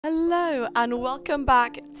Hello and welcome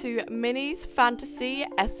back to Minnie's Fantasy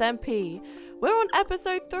SMP. We're on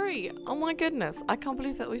episode 3. Oh my goodness, I can't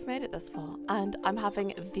believe that we've made it this far and I'm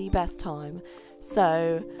having the best time.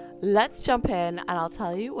 So let's jump in and I'll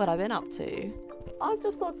tell you what I've been up to. I've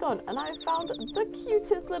just logged on and I found the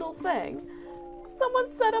cutest little thing. Someone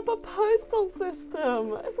set up a postal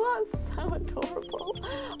system. Isn't that so adorable?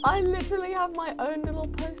 I literally have my own little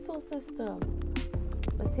postal system.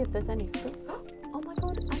 Let's see if there's any food. Oh my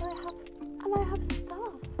god, and I have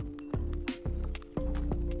stuff.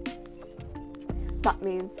 That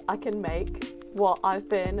means I can make what I've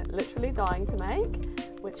been literally dying to make,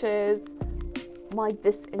 which is my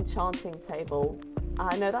disenchanting table.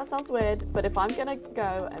 I know that sounds weird, but if I'm gonna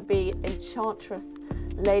go and be Enchantress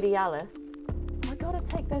Lady Alice, I gotta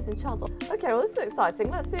take those enchants off. Okay, well this is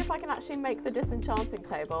exciting. Let's see if I can actually make the disenchanting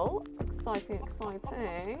table. Exciting,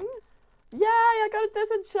 exciting. Yay, I got a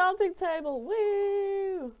disenchanting table,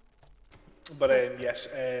 woo! But yes,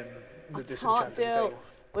 the disenchanting table.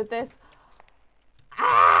 With this.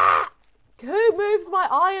 Ah! Who moves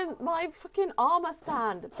my fucking armor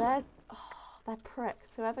stand? They're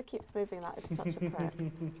pricks. Whoever keeps moving that is such a prick.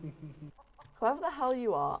 Whoever the hell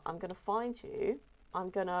you are, I'm gonna find you, I'm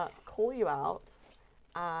gonna call you out,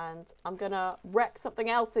 and I'm gonna wreck something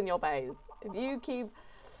else in your base. If you keep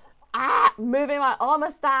moving my armor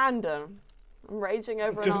stand. I'm raging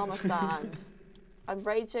over an armor stand. I'm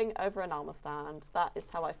raging over an armor stand. That is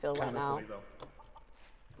how I feel right now. Funny,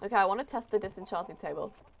 okay, I want to test the disenchanting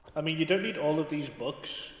table. I mean, you don't need all of these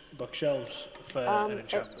bookshelves for an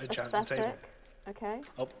enchanting table. Okay.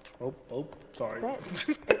 Oh, sorry. Bitch,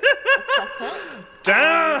 it's aesthetic.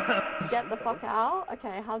 Damn! Get the fuck out.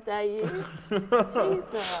 Okay, how dare you?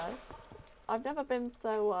 Jesus. I've never been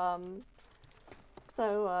so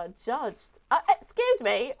judged. Excuse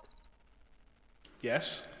me.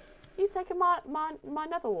 Yes? You taking my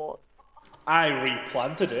nether warts? I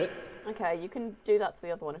replanted it. Okay, you can do that to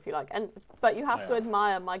the other one if you like. But you have to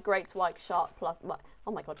admire my great white shark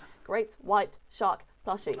oh my god, great white shark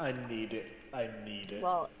plushie. I need it.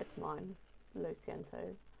 Well, it's mine. Lo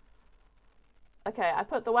siento. Okay, I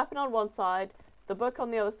put the weapon on one side, the book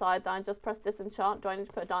on the other side, then I just press disenchant. Do I need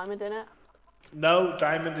to put a diamond in it? No,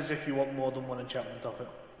 diamond is if you want more than one enchantment off it.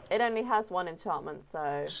 It only has one enchantment,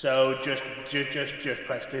 so... So just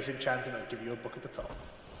press disenchant and I'll give you a book at the top.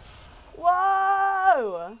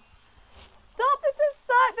 Whoa! Stop!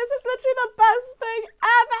 This is literally the best thing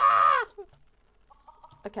ever!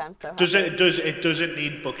 Okay, I'm so happy. It doesn't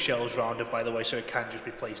need bookshelves around it, by the way, so it can just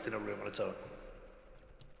be placed in a room on its own.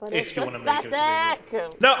 But if it's you want to make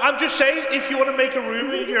it. No, I'm just saying, if you want to make a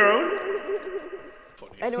room of your own.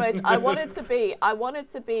 Anyways, I wanted to be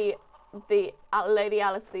the Lady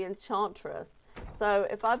Alice the Enchantress. So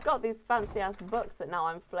if I've got these fancy ass books that now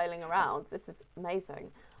I'm flailing around, this is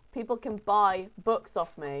amazing. People can buy books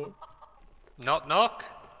off me. Knock knock.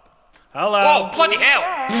 Hello. Oh bloody hell!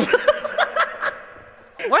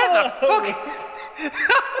 Where the fuck?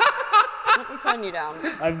 Let me turn you down.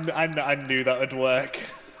 I knew that would work.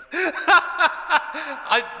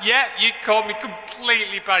 Yeah, you caught me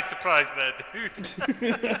completely by surprise there, dude.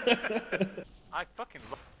 I fucking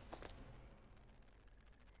love.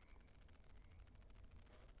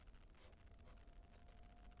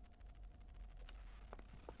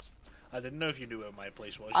 I didn't know if you knew where my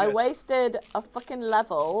place was. I wasted a fucking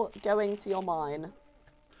level going to your mine.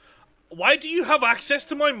 Why do you have access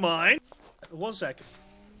to my mine? 1 second.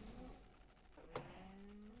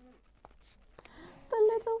 The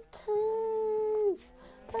little coos.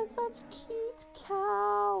 They're such cute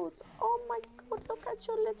cows. Oh my god, look at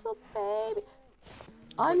your little baby.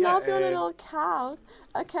 I love your little cows.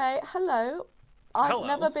 Okay, hello. I've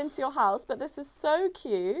never been to your house, but this is so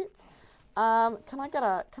cute. Can I get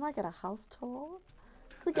a house tour?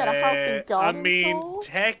 Can we get a house and garden tour? I mean,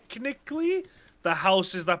 technically, the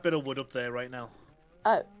house is that bit of wood up there right now.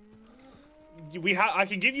 Oh. I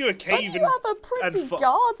can give you a cave. But you have a pretty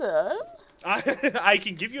garden. I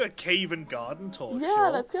can give you a cave and garden tour. Yeah, sure.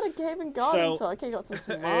 let's get a cave and garden tour. Okay, you got some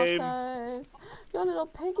tomatoes. Your little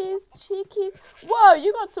piggies, cheekies. Whoa,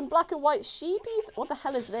 you got some black and white sheepies. What the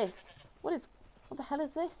hell is this? What the hell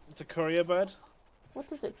is this? It's a courier bird. What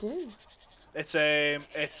does it do? It's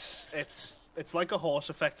like a horse,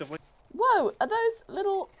 effectively. Whoa, are those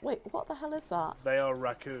little... Wait, what the hell is that? They are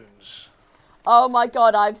raccoons. Oh my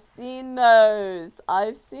god, I've seen those.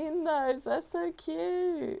 They're so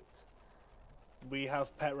cute. We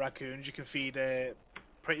have pet raccoons you can feed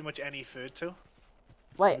pretty much any food to.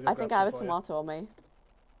 Wait, I think I have a tomato on me.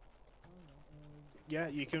 Yeah,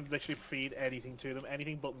 you can literally feed anything to them,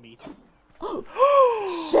 anything but meat.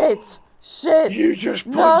 Shit! Shit! You just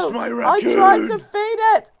punched my raccoon! I tried to feed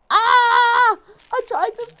it! Ah! I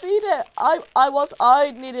tried to feed it!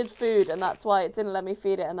 I needed food, and that's why it didn't let me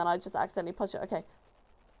feed it, and then I just accidentally punched it. Okay.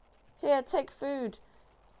 Here, take food.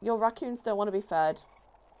 Your raccoons don't want to be fed.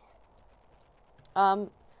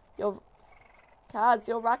 Your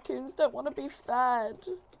raccoons don't want to be fed.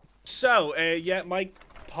 So, yeah, my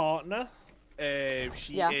partner,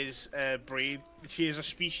 she is a breed. She is a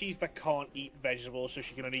species that can't eat vegetables, so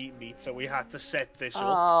she can only eat meat. So we had to set this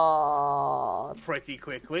up pretty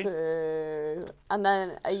quickly. Boo. And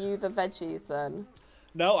then, are you the veggies then?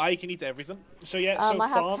 No, I can eat everything. So yeah, so I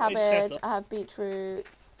have farm cabbage. is set up. I have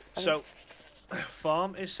beetroots. So,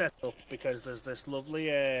 farm is set up because there's this lovely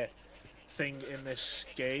thing in this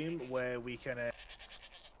game where we can.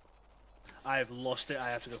 I've lost it. I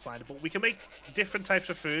have to go find it. But we can make different types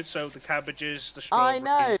of food. So the cabbages, the strawberries. I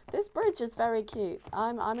know. This bridge is very cute.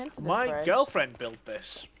 I'm into this bridge. My girlfriend built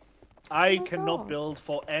this. I cannot build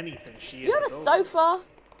for anything. You have a sofa?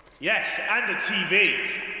 Yes, and a TV.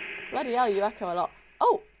 Bloody hell, you echo a lot.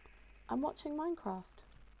 Oh, I'm watching Minecraft.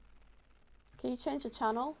 Can you change the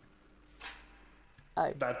channel?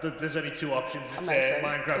 Oh. There's only two options. It's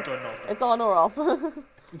Minecraft or nothing. It's on or off.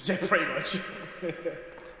 Yeah, pretty much.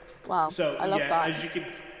 Wow, so, I love that.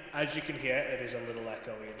 as you can hear, it is a little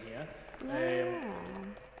echo in here. Yeah.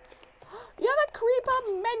 You have a creeper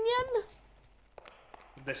minion?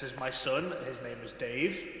 This is my son. His name is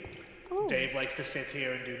Dave. Oh. Dave likes to sit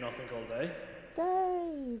here and do nothing all day.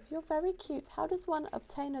 Dave, you're very cute. How does one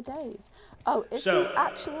obtain a Dave? Oh, is he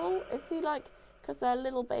actual? Is he like, because they're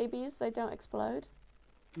little babies, they don't explode?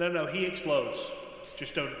 No, he explodes.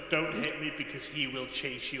 Just don't hit me because he will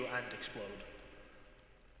chase you and explode.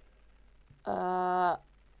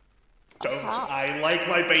 Don't. I like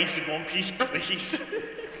my base in one piece, please.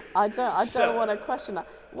 I don't want to question that.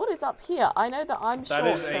 What is up here? I know that I'm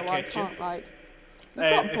short, so I can't like. You've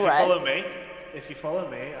got bread. If you follow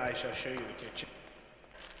me, I shall show you the kitchen.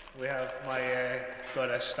 We have my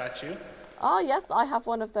goddess statue. Ah, yes, I have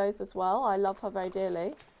one of those as well. I love her very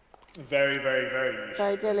dearly. Very, very, very useful.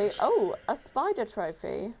 Very dearly. Oh, a spider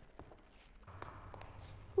trophy.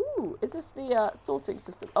 Ooh, is this the sorting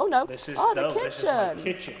system? Oh no. This is, the kitchen. This is my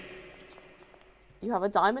kitchen. You have a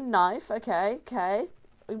diamond knife. Okay, okay.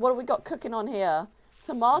 What have we got cooking on here?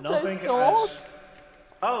 Tomato sauce.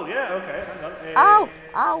 Oh yeah, okay. Hang on. Ow!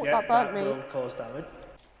 Ow! Yeah, that burnt me. Will cause damage.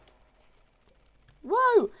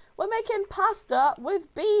 Whoa! We're making pasta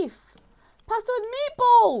with beef. Pasta with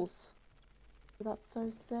meatballs. That's so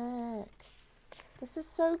sick. This is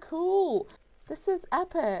so cool. This is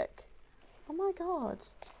epic. Oh my god.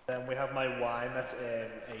 Then we have my wine that's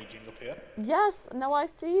aging up here. Yes, no, I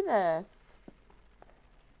see this.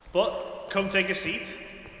 But come take a seat.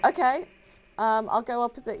 Okay. I'll go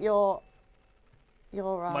opposite your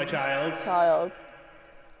my child.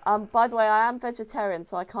 By the way, I am vegetarian,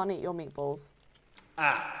 so I can't eat your meatballs.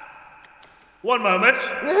 Ah. One moment.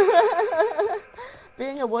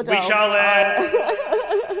 Being a wood elf. We shall.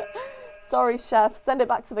 Sorry, chef. Send it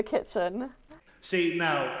back to the kitchen. See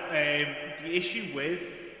now, the issue with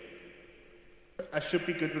I should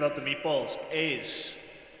be good without the meatballs is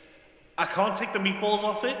I can't take the meatballs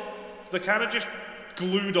off it. They're kind of just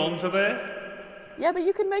glued onto there. Yeah, but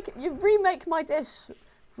you can remake my dish.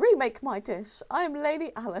 Remake my dish. I am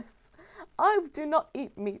Lady Alice. I do not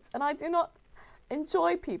eat meat, and I do not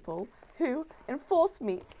enjoy people who enforce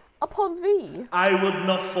meat upon thee. I will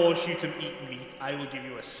not force you to eat meat. I will give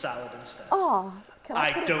you a salad instead. Ah, can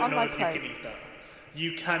I put it on my plate? I don't know if you can eat that.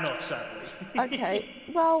 You cannot, sadly. Okay,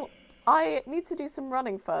 well, I need to do some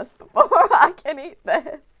running first before I can eat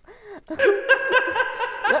this.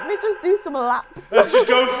 Let me just do some laps. Let's just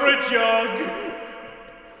go for a jog.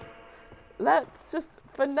 Let's just,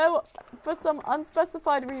 for some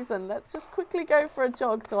unspecified reason, let's just quickly go for a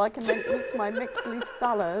jog so I can then eat my mixed leaf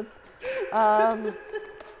salad.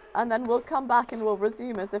 And then we'll come back and we'll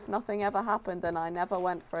resume as if nothing ever happened and I never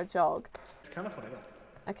went for a jog. It's kind of funny, though.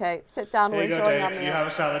 Okay, sit down. We're enjoying our meal. You have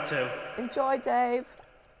a salad too. Enjoy, Dave.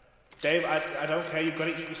 Dave, I don't care. You've got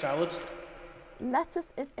to eat your salad.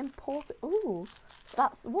 Lettuce is important. Ooh,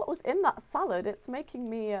 that's what was in that salad. It's making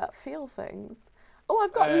me feel things. Oh,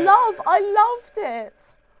 I've got love. I loved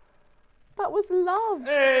it. That was love.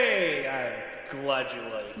 Hey, I'm glad you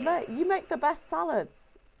like it. Mate, you make the best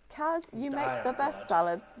salads. Kaz, you make the best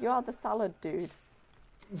salads. You are the salad dude.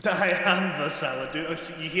 I am the salad dude.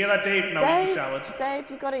 You hear that, Dave? No, eat your salad. Dave,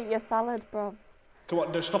 you gotta eat your salad, bruv. Come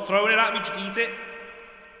on, stop throwing it at me, just eat it.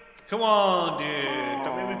 Come on, dude.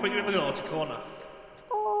 Don't make me put you in the naughty corner.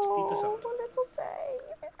 Oh, my little Dave.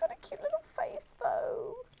 He's got a cute little face,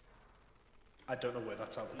 though. I don't know where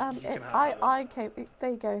that's happening. I came.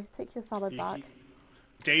 There you go. Take your salad back.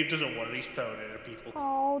 Dave doesn't want it. He's throwing it at people.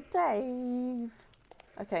 Oh, Dave.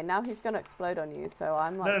 Okay, now he's gonna explode on you. So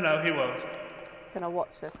I'm like. No, he won't. Gonna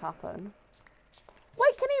watch this happen.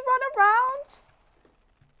 Wait, can he run around?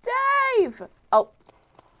 Dave! Oh.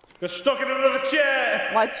 Got stuck in another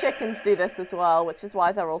chair! My chickens do this as well, which is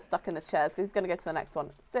why they're all stuck in the chairs, because he's going to go to the next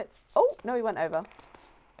one. Sit. Oh, no, he went over.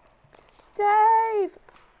 Dave!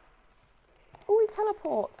 Oh, he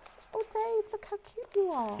teleports. Oh, Dave, look how cute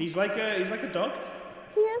you are. He's like a dog.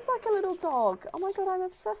 He is like a little dog. Oh my god, I'm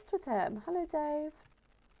obsessed with him. Hello, Dave.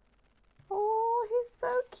 Oh, he's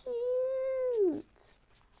so cute.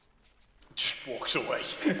 Just walks away.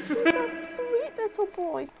 He's a sweet little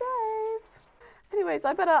boy, Dave. Anyways,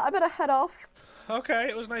 I better head off. Okay,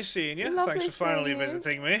 it was nice seeing you. Lovely. Thanks for finally seeing you.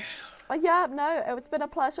 visiting me. Yeah, no, it's been a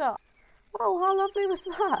pleasure. Well, how lovely was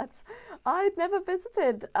that? I'd never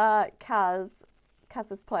visited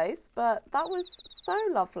Kaz's place, but that was so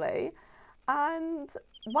lovely. And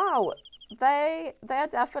wow, they are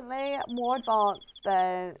definitely more advanced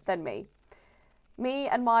than me. Me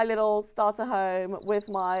and my little starter home with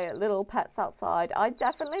my little pets outside. I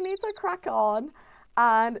definitely need to crack on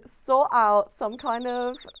and sort out some kind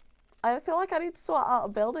of, I feel like I need to sort out a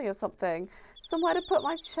building or something. Somewhere to put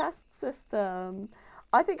my chest system.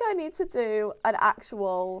 I think I need to do an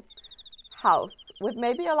actual house with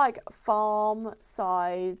maybe a like farm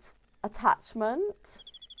side attachment.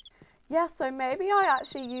 Yeah, so maybe I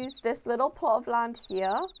actually use this little plot of land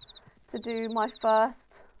here to do my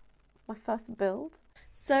first build.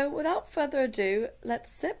 So without further ado,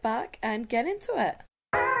 let's sit back and get into it.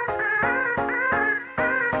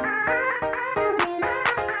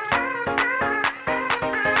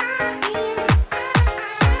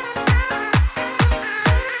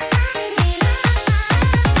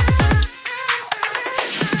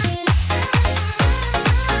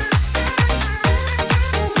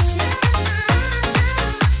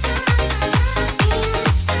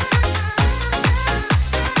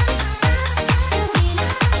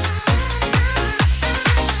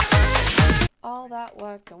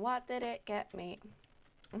 And what did it get me?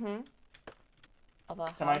 Can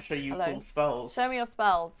I show you cool spells? Show me your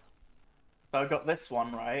spells. So I got this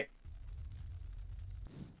one, right?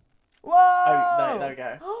 Whoa! Oh, there we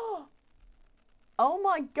go. Oh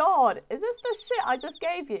my god! Is this the shit I just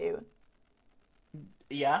gave you?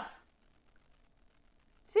 Yeah.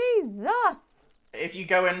 Jesus! If you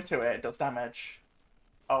go into it, it does damage.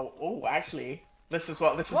 Oh, actually, this is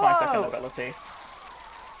my second ability.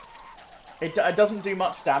 It doesn't do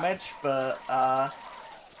much damage, but that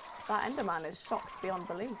Enderman is shocked beyond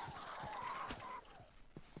belief.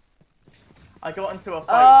 I got into a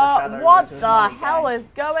fight with the Shadow what Wizard the Money hell Gang. is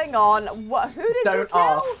going on? Who did you Don't kill?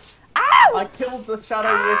 ask. Ow! I killed the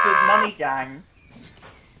Shadow Wizard Money Gang.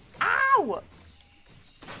 Ow!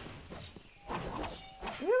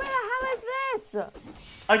 Who the hell is this?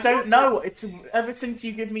 I don't know. It's ever since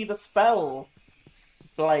you give me the spell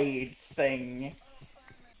blade thing.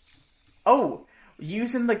 Oh,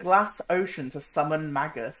 using the glass ocean to summon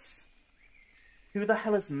Magus. Who the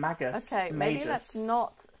hell is Magus? Okay, maybe let's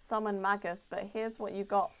not summon Magus, but here's what you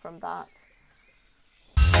got from that.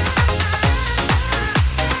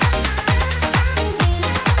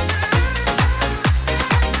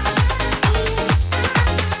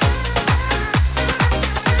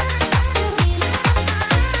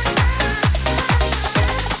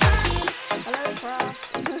 Hello, Crash.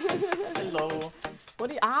 Hello.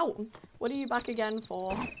 What are you back again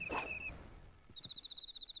for?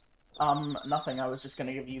 Nothing. I was just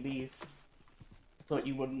gonna give you these. Thought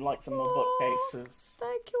you wouldn't like some more bookcases.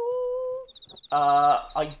 Thank you.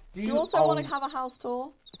 I do. Do you also want to have a house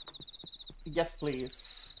tour? Yes,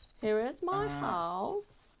 please. Here is my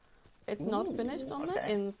house. It's not finished on the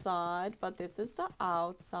okay. inside, but this is the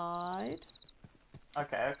outside.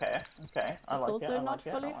 Okay. It's also not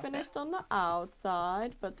fully finished on the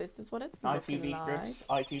outside, but this is what it's looking ITV like. cribs.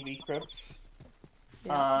 ITV cribs.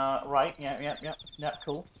 Yeah. Right. Yeah.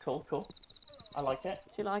 Cool. I like it.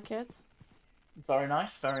 Do you like it? Very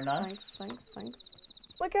nice. Very nice. Thanks.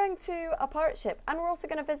 We're going to a pirate ship, and we're also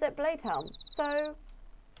going to visit Bladehelm. So,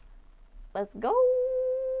 let's go.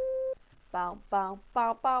 Bow bow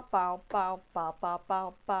bow bow bow bow bow bow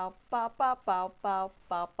bow bow bow bow bow bow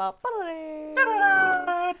bow bow.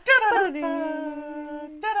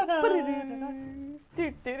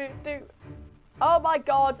 Oh my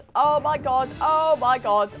god!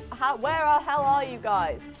 Where the hell are you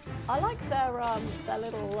guys? I like their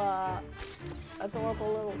little adorable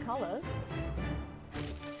little colours.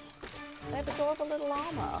 They have adorable little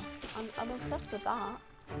armour. I'm obsessed with that.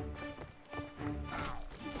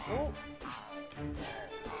 Oh.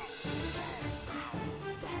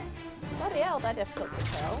 Bloody hell, they're difficult to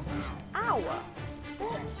kill. Ow!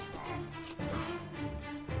 Bitch!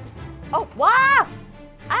 Oh, wow!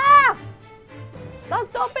 Ah!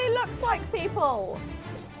 That zombie looks like people!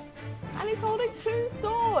 And he's holding 2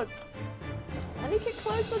 swords! And he can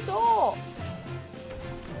close the door!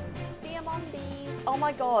 Diamondies! Oh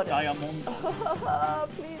my god! Diamond.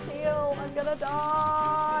 Please heal! I'm gonna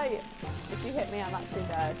die! If you hit me, I'm actually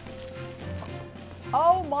dead.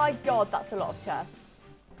 Oh my god, that's a lot of chests.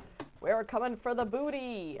 We're coming for the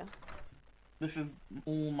booty! This is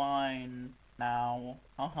all mine now.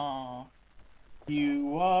 Haha.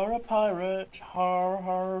 You are a pirate. Har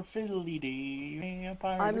har fiddly dee.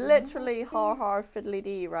 I'm literally har har fiddly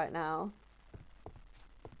dee right now.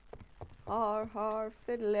 Har har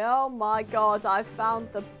fiddly. Oh my god, I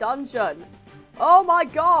found the dungeon. Oh my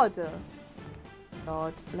god.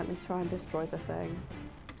 God, let me try and destroy the thing.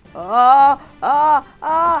 Ah, ah,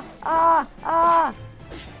 ah, ah, ah.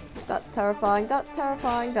 That's terrifying, that's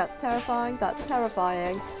terrifying, that's terrifying, that's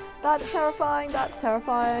terrifying. That's terrifying, that's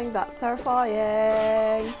terrifying, that's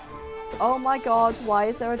terrifying. Oh my god, why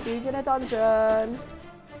is there a dude in a dungeon?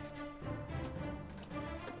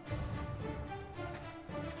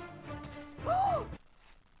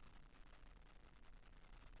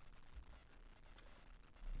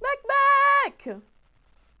 Mikmik!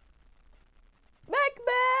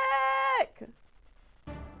 Mikmik!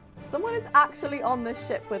 Someone is actually on this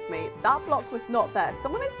ship with me. That block was not there.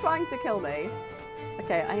 Someone is trying to kill me.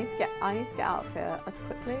 Okay, I need to get out of here as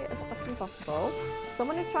quickly as fucking possible.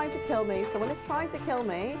 Someone is trying to kill me. Someone is trying to kill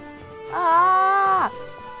me. Ah!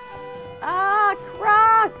 Ah,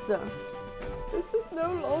 crass! This is no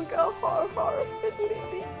longer har har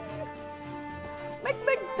fiddly.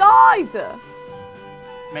 Mikmik died!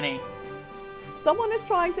 Minnie. Someone is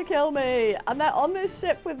trying to kill me, and they're on this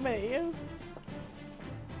ship with me.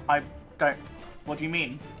 I don't... What do you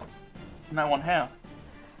mean? No one here.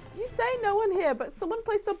 You say no one here, but someone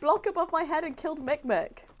placed a block above my head and killed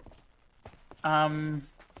Mikmik. And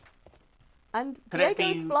Diego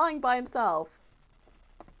is flying by himself.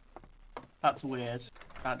 That's weird.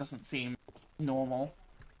 That doesn't seem normal.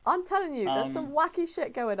 I'm telling you, there's some wacky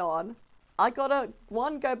shit going on. I gotta,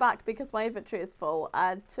 1, go back because my inventory is full,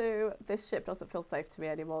 and 2, this ship doesn't feel safe to me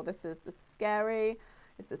anymore. This is scary.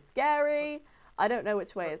 This is scary. I don't know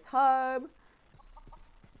which way is home.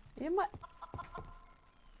 You might...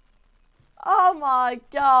 Oh my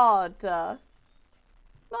god! Not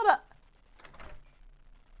a...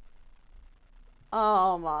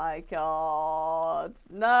 Oh my god.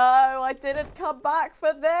 No, I didn't come back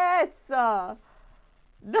for this! No!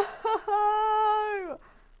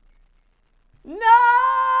 No!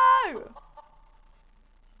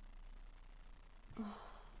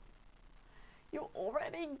 You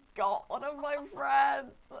already got one of my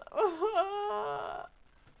friends.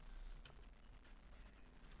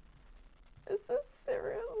 Is this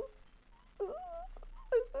serious?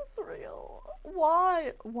 Is this real?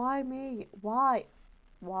 Why? Why me? Why?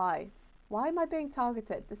 Why? Why am I being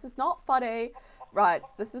targeted? This is not funny. Right,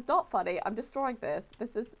 this is not funny. I'm destroying this.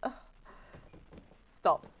 This is...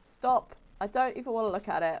 Stop. Stop. I don't even want to look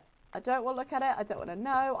at it. I don't want to look at it. I don't want to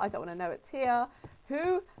know. I don't want to know it's here.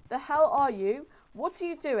 Who the hell are you? What are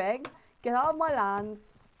you doing? Get out of my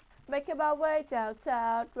lands. Making my way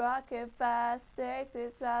downtown, rocking fast,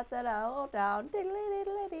 Stacy's fast and I hold down.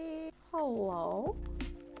 Hello?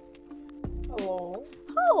 Hello?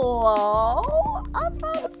 Hello? I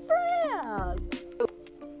found a friend!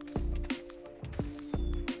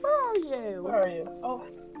 Where are you? Where are you? Oh,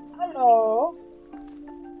 hello.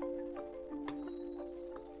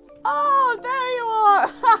 Oh, there you are!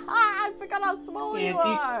 I forgot how small you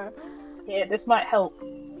are! Yeah, this might help.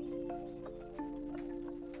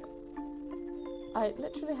 I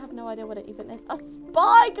literally have no idea what it even is. A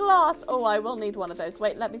spyglass! Oh, I will need one of those.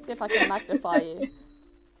 Wait, let me see if I can magnify you.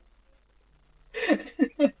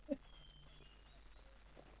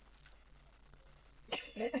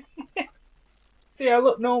 See, I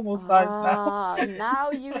look normal size now.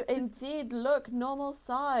 Now you indeed look normal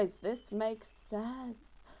size. This makes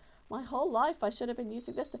sense. My whole life I should have been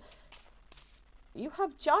using this to... You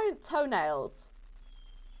have giant toenails.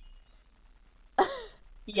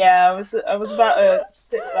 Yeah, I was about to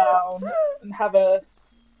sit down and have a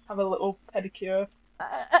little pedicure.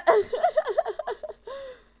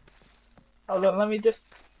 Hold on, let me just...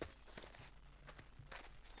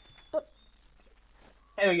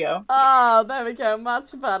 There we go. Oh, there we go,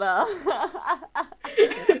 much better.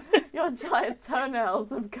 Your giant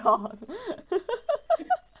toenails have gone.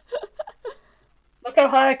 Look how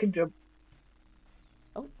high I can jump.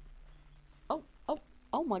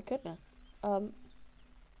 Oh my goodness. Oh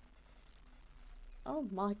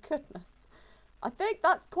my goodness. I think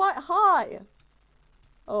that's quite high.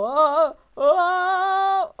 Oh,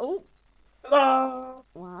 oh, oh. Hello.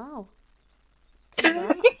 Wow.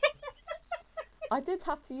 Congrats. I did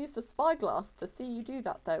have to use the spyglass to see you do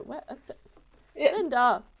that though. Where,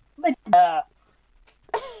 Linda. Linda.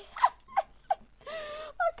 I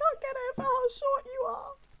can't get over how short you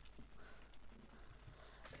are.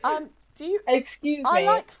 Do you? Excuse me. I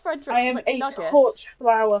like Frederick I am McNugget. a torch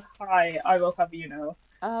flower high. I will have you know.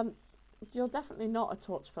 You're definitely not a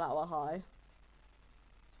torch flower high.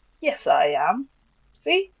 Yes, I am.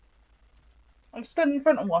 See? I'm stood in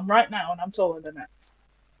front of one right now, and I'm taller than it.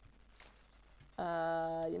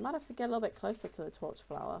 You might have to get a little bit closer to the torch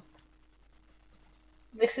flower.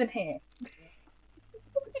 Listen here.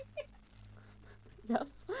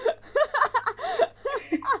 Yes.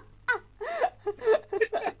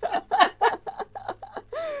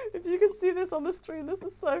 If you can see this on the stream, this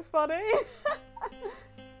is so funny.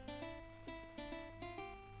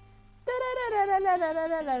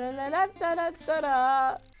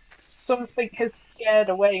 Something has scared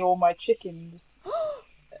away all my chickens.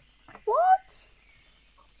 What?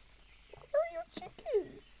 Where are your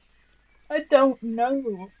chickens? I don't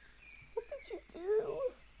know. What did you do?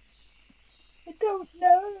 I don't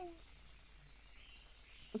know.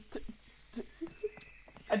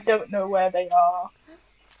 I don't know where they are.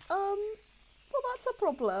 Well, that's a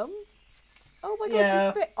problem. Oh my god, Yeah.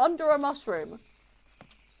 you fit under a mushroom.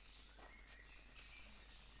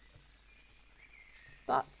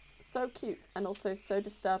 That's so cute and also so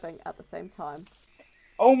disturbing at the same time.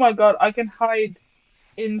 Oh my god, I can hide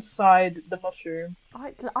inside the mushroom.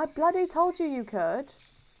 I bloody told you you could.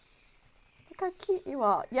 Look how cute you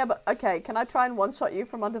are. Yeah, but okay, can I try and one-shot you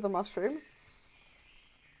from under the mushroom?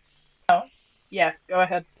 Oh, yeah, go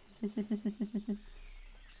ahead.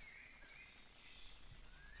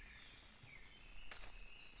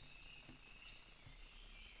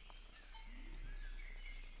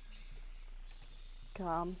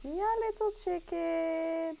 Come here, little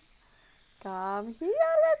chicken. Come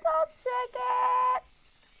here, little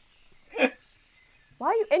chicken. Why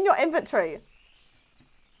are you in your inventory?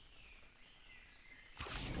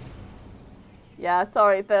 Yeah,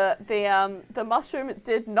 sorry. The mushroom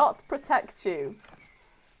did not protect you.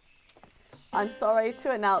 I'm sorry to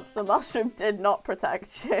announce the mushroom did not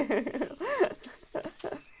protect you.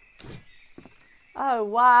 Oh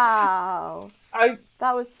wow.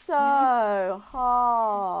 That was so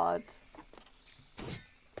hard.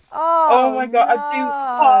 Oh my god, no. I do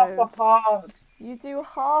half a heart. You do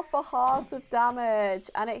half a heart of damage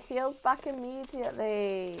and it heals back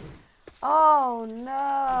immediately. Oh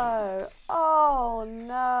no. Oh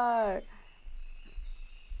no.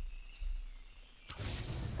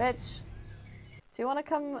 Bitch, do you want to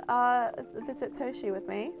come visit Toshi with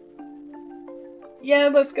me? Yeah,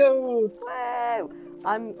 let's go. Woo!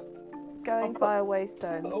 I'm going via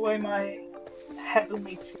Waystones. Put away my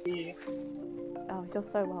heavenly tea. Oh, you're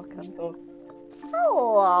so welcome. Stuff.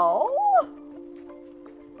 Hello.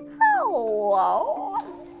 Hello.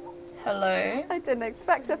 Hello. I didn't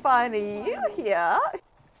expect to find you here.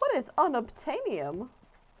 What is unobtainium?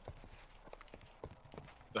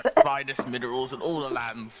 The finest minerals in all the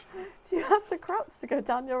lands. Do you have to crouch to go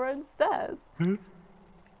down your own stairs?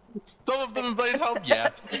 Some of them in Bladehelm, yeah.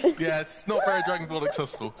 Yeah, it's not very Dragon Ball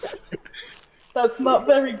accessible. That's not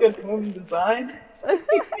very good home design.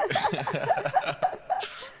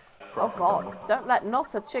 Oh god, don't let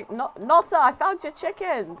Nota Nota, I found your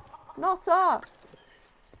chickens! Nota!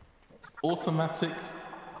 Automatic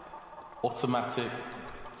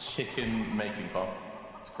chicken making farm.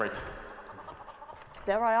 It's great.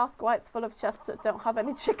 Dare I ask why it's full of chests that don't have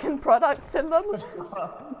any chicken products in them?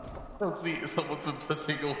 See, someone's been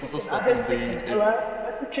putting all the stuff in the...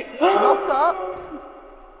 Nota!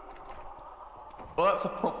 Well, that's a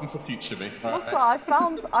problem for future me. Nota, I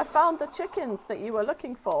found the chickens that you were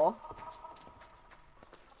looking for.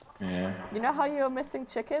 Yeah. You know how you were missing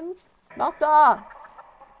chickens? Nota!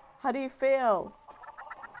 How do you feel?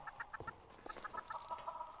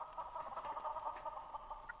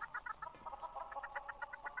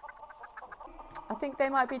 I think they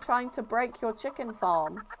might be trying to break your chicken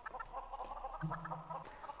farm.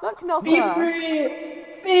 Look, Nota! Be free!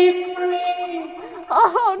 Be free!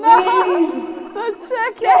 Oh no! The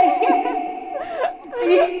chicken!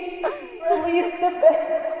 Release the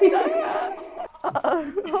baby!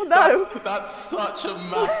 Oh no! That's such a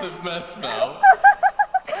massive mess now.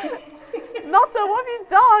 Nota, what have you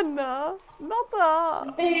done?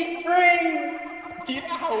 Nota! Be free! Do you know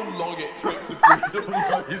how long it took to breed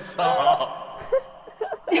all those up?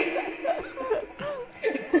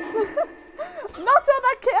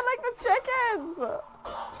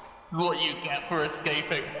 What you get for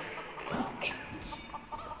escaping.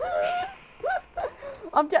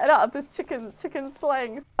 I'm getting out of this chicken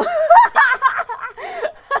sling.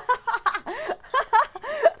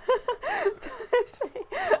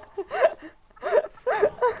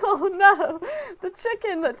 Oh no, the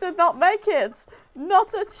chicken that did not make it.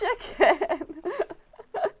 Not a chicken.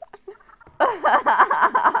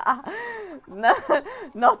 No,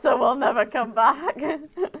 Nota will never come back.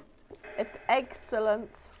 It's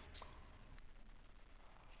excellent.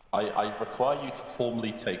 I require you to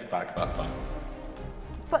formally take back that one.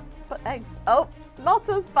 But eggs. Oh,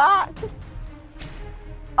 Nota's back.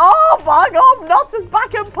 Oh my god, Nota's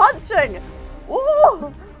back and punching. Ooh,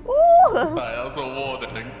 ooh. Right, that was a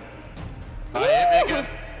warning. Hit me again.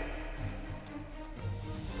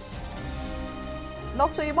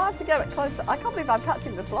 Nota, you might have to get a bit closer. I can't believe I'm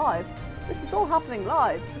catching this live. This is all happening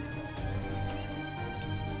live.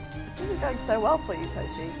 This isn't going so well for you,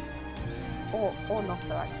 Koshi. Or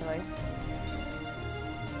Nota, actually.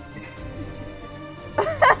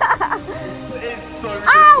 It's so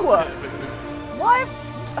Ow! Why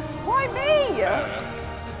me?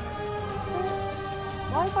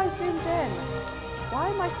 Why have I zoomed in? Why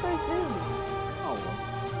am I so zoomed? Ow.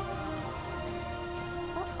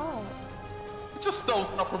 That hurt. You just stole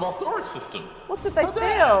stuff from our storage system. What did they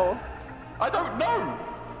steal? I don't know.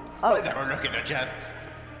 Oh. I never look in the chests.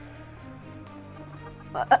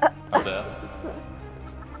 Oh, there.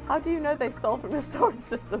 How do you know they stole from your storage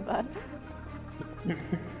system then?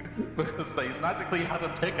 Because they magically had a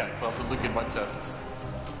pickaxe after looking in my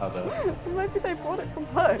chests. Oh, there. Maybe they brought it from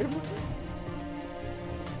home.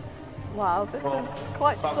 Wow, this is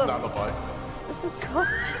quite That's some... an alibi. This is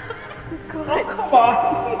quite...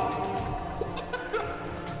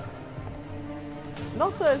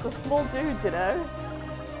 Nota is a small dude, you know.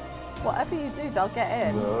 Whatever you do, they'll get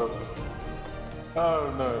in. No.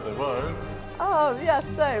 Oh, no, they won't. Oh, yes,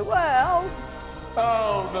 they will.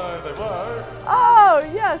 Oh, no, they won't. Oh,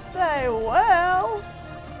 yes, they will.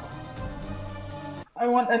 I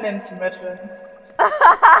want an intermission.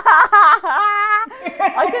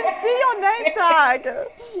 I can see your name tag.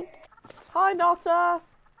 Hi, Nota.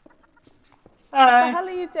 Hi. What the hell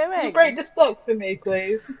are you doing? Can you break the stock for me,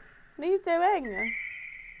 please? What are you doing?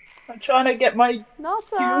 I'm trying to get my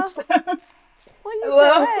Nota. tombstone. What are you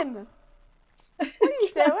Hello? doing? What are you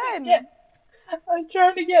doing? I'm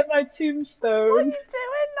trying to get my tombstone. What are you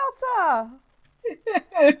doing, Nota?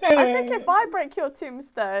 I think if I break your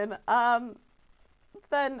tombstone,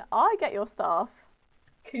 then I get your stuff.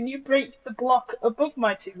 Can you break the block above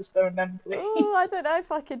my tombstone then, please? Ooh, I don't know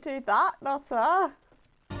if I can do that, Nota.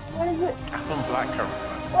 What is it? From Blackcurrant.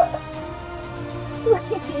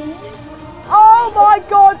 Oh my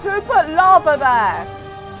god, who put lava there?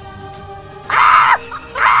 Ah!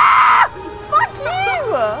 Ah! Fuck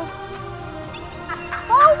you!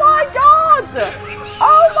 Oh my god!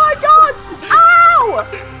 Oh my god! Ow!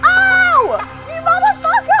 Ow! You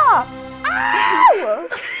motherfucker! Ow!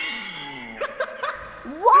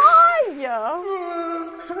 Why?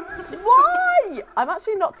 Why? I'm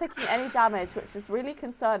actually not taking any damage, which is really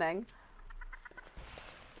concerning.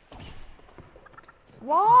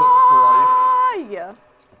 Why?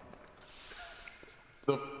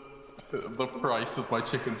 The price of my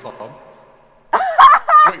chicken farm.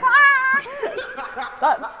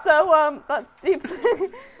 That's so that's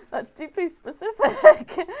deeply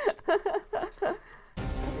specific.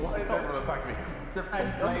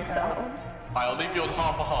 I'll leave you on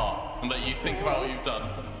half a heart and let you think about what you've done.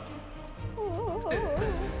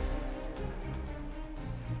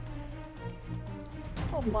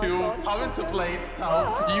 Oh my You'll god. come into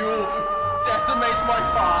Bladehelm. You'll decimate my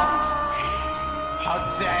farms. How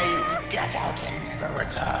dare you get out and never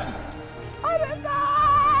return? I don't know.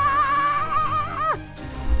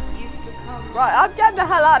 Right, I'm getting the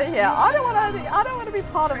hell out of here. I don't want to be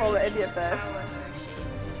part of any of this.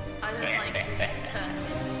 I don't like who turned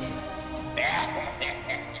into.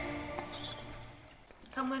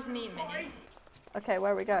 Come with me, Minnie. Okay,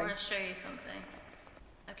 where are we I going? want to show you something.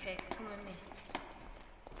 Okay, come with me.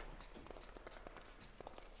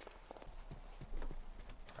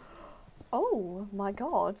 Oh my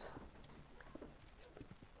god.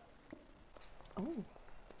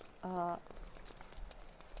 Oh.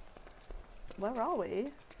 Where are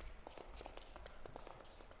we?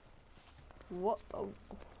 What? Oh.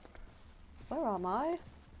 Where am I?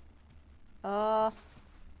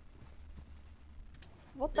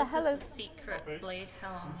 What the hell is... This is the secret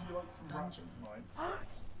Bladehelm dungeon.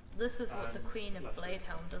 This is what the Queen of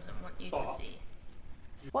Bladehelm doesn't want you to see.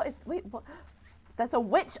 What is... Wait, what? There's a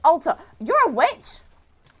witch altar! You're a witch?!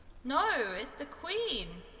 No, it's the Queen!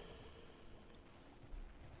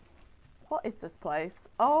 What is this place?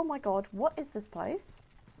 Oh my god, what is this place?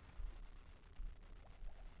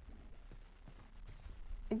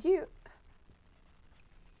 You...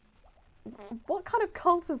 What kind of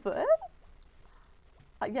cult is this?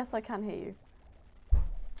 Yes, I can hear you.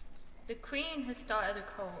 The Queen has started a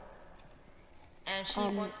cult, and she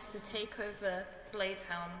wants to take over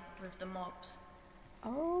Bladehelm with the mobs.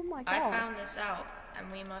 Oh my god. I found this out, and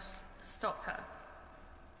we must stop her.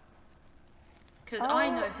 Because I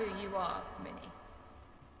know who you are, Minnie.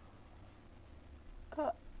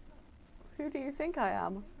 Who do you think I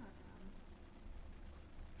am?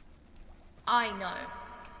 I know.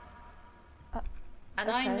 And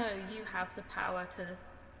okay. I know you have the power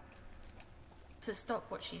to stop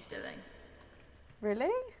what she's doing.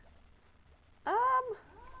 Really?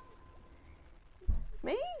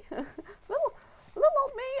 Me? little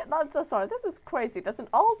old me? Sorry, this is crazy. There's an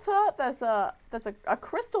altar, there's a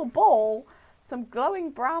crystal ball, some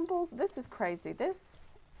glowing brambles. This is crazy.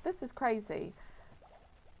 This is crazy.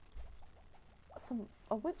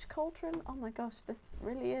 A witch cauldron? Oh my gosh, this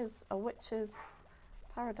really is a witch's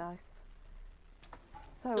paradise.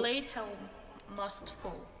 So Bladehelm must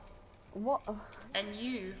fall. what? And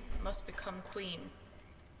you must become queen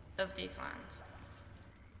of these lands.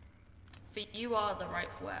 For you are the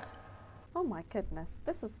rightful heir. Oh my goodness,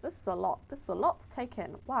 this is a lot. This is a lot to take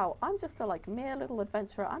in. Wow, I'm just a mere little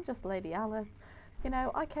adventurer. I'm just Lady Alice. You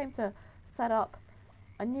know, I came to set up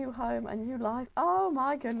a new home, a new life. Oh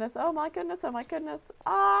my goodness, oh my goodness, oh my goodness.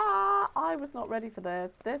 I was not ready for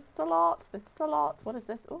this. This is a lot. This is a lot. What is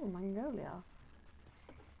this? Oh, magnolia.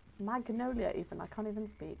 Magnolia even. I can't even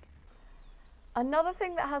speak. Another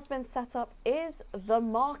thing that has been set up is the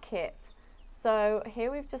market. So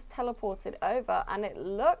here we've just teleported over, and it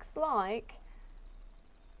looks like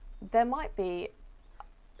there might be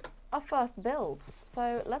a first build.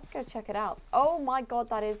 So let's go check it out. Oh my god,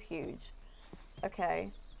 that is huge.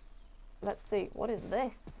 Okay, let's see. What is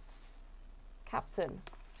this? Captain.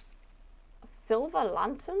 Silver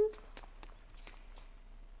lanterns?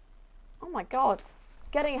 Oh my god.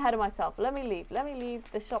 Getting ahead of myself. Let me leave. Let me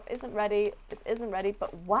leave. The shop isn't ready. This isn't ready,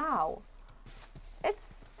 but wow.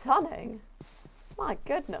 It's stunning. My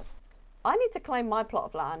goodness. I need to claim my plot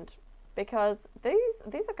of land because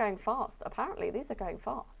these are going fast. Apparently, these are going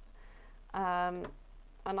fast. And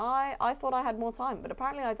I thought I had more time, but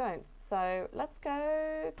apparently I don't. So let's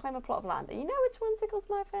go claim a plot of land. And you know which one tickles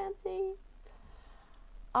my fancy?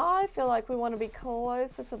 I feel like we want to be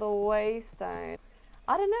closer to the waystone.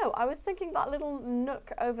 I don't know. I was thinking that little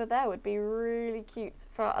nook over there would be really cute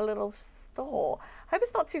for a little store. I hope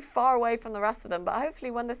it's not too far away from the rest of them, but hopefully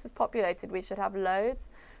when this is populated, we should have loads.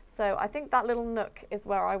 So I think that little nook is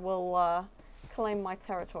where I will claim my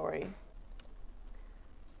territory.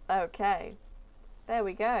 Okay. There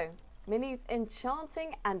we go. Minnie's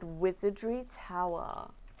Enchanting and Wizardry Tower.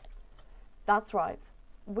 That's right.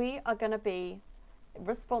 We are going to be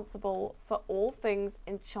responsible for all things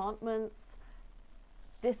enchantments,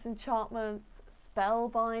 disenchantments,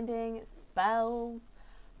 spellbinding, spells,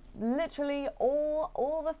 literally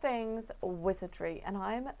all the things wizardry, and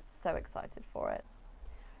I'm so excited for it.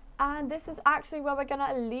 And this is actually where we're going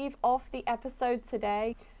to leave off the episode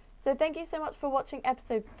today. So thank you so much for watching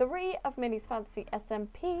episode 3 of Minnie's Fantasy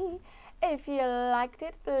SMP. If you liked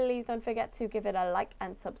it, please don't forget to give it a like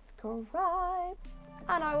and subscribe.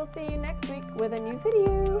 And I will see you next week with a new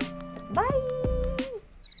video. Bye!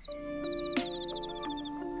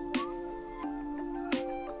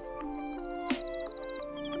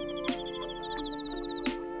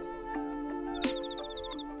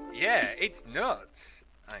 Yeah, it's nuts.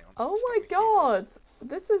 Hang on. Oh my god!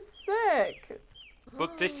 This is sick!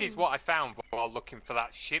 But this is what I found while looking for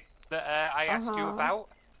that ship that I asked you about.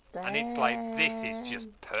 Damn. And it's like, this is just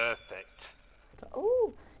perfect.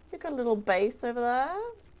 Oh, you got a little base over there.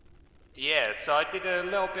 Yeah, so I did a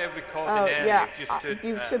little bit of recording Oh, earlier yeah. just to...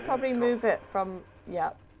 You should probably move it from...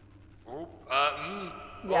 Yeah.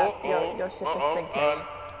 Yeah, your ship is sinking.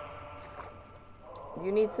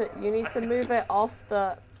 You need to move it off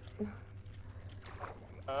the...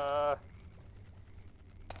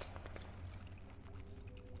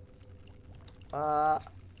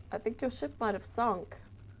 I think your ship might have sunk.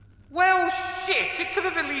 Well, shit! It could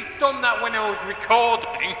have at least done that when I was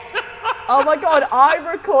recording. Oh my god, I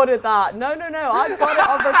recorded that. No, I've got it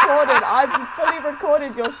on recorded. I've fully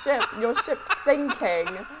recorded your ship. Your ship's sinking.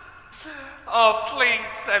 Oh, please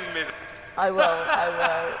send me that. I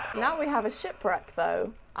will. Now we have a shipwreck,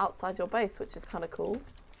 though, outside your base, which is kind of cool.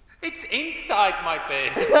 It's inside my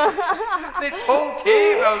base. This whole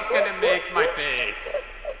cave I was going to make my base.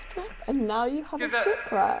 And now you have a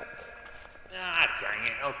shipwreck. Ah, dang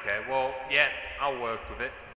it. Okay, well, yeah, I'll work with it.